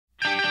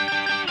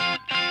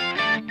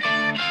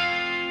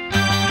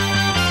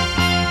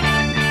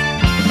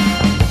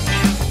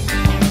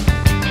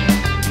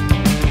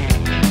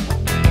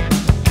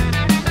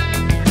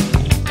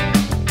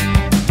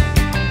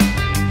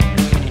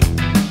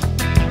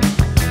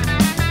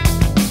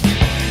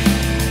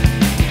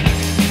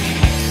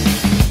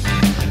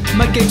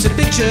Make games and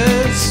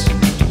pictures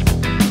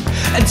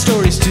and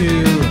stories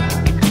too.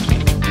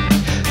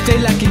 They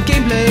lack in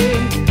gameplay,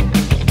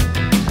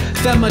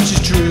 that much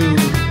is true.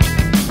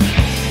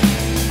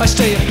 I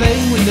stay up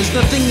playing when there's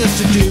nothing else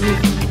to do.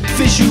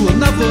 Visual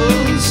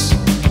novels,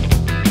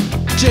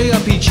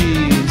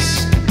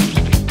 JRPGs,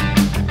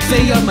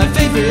 they are my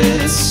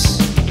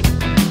favorites.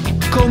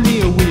 Call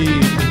me a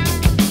weeb.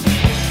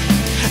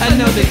 And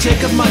now they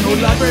take up my whole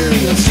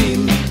library on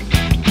Steam.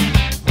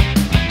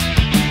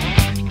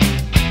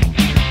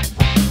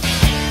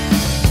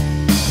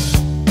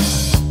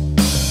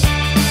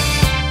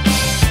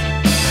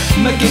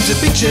 My games are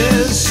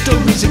pictures,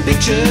 stories and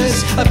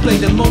pictures. I play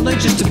them all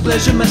night just to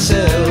pleasure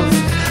myself.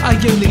 I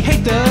only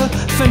hate the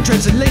fan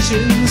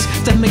translations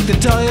that make the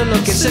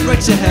dialogue get sent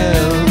right to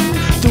hell.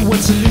 The one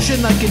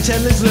solution I can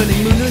tell is learning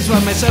moonrunes by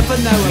myself.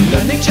 And now I'm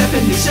learning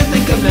Japanese. I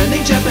think I'm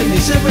learning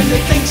Japanese, I really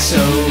think so.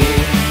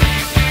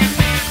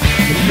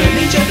 I'm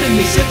learning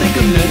Japanese, I think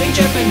I'm learning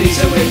Japanese,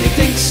 I really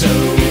think so.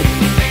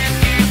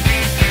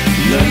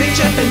 Learning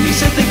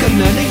Japanese, I think I'm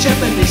learning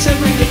Japanese, I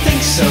really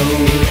think so.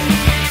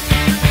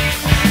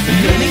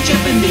 Learning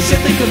Japanese, I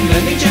think I'm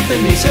learning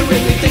Japanese, I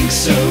really think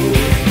so.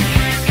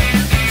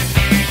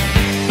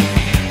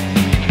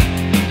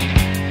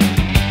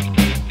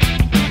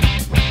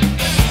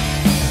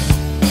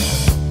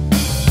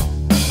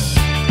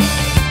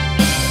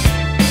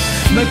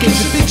 My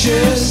games are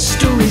pictures,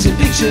 stories and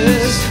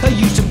pictures. I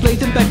used to play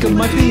them back on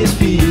my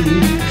PSP,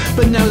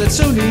 but now that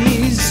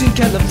Sony's in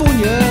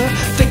California,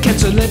 they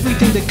cancel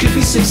everything that could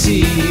be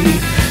sexy.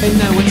 And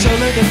now it's all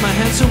out of my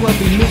hands, so I'll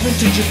be moving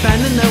to Japan.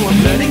 And now I'm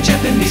learning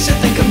Japanese, I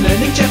think I'm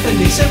learning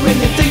Japanese, I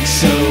really think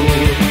so.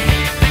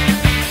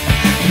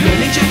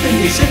 Learning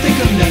Japanese, I think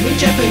I'm learning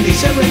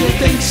Japanese, I really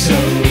think so.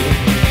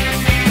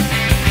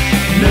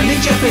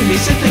 Learning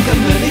Japanese, I think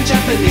I'm learning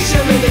Japanese, I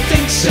really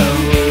think so.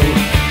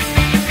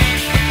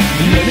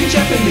 Learning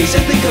Japanese, I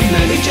think I'm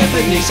learning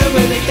Japanese, I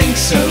really think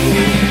so.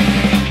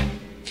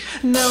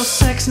 No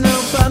sex, no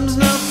bums,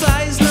 no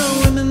thighs,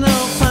 no women, no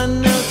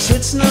fun, no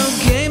tits, no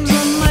games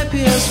on my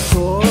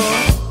PS4.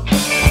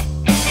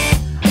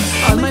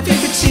 All my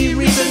favorite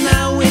series are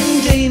now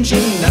in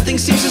danger. Nothing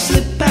seems to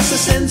slip past the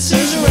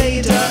censor's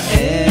radar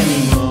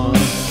anymore.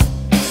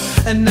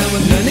 And now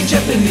I'm learning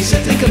Japanese, I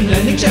think I'm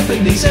learning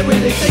Japanese, I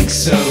really think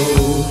so.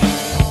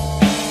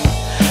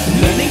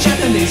 Learning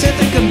Japanese, I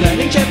think I'm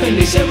learning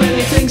Japanese, I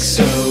really think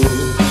so.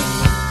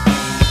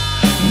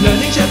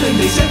 Learning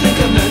Japanese, I think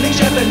I'm learning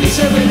Japanese,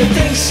 I really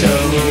think so.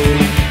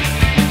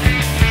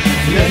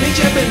 Learning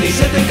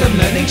Japanese, I think I'm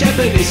learning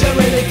Japanese, I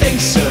really think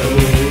so.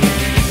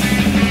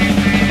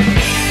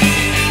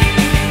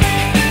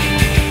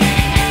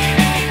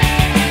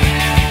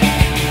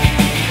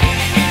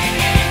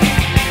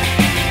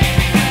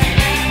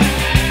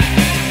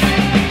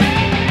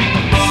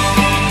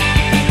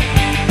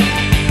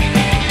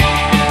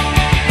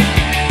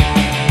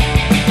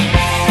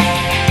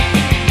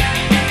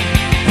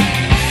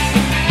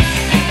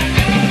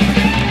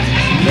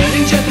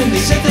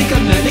 Japanese, I think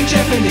I'm learning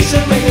Japanese,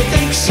 I really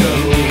think so.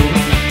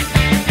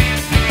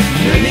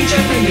 Learning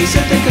Japanese,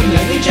 I think I'm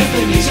learning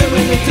Japanese, I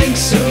really think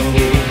so.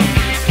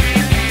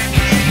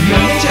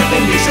 Learning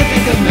Japanese, I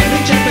think I'm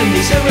learning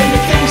Japanese, I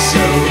really think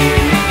so.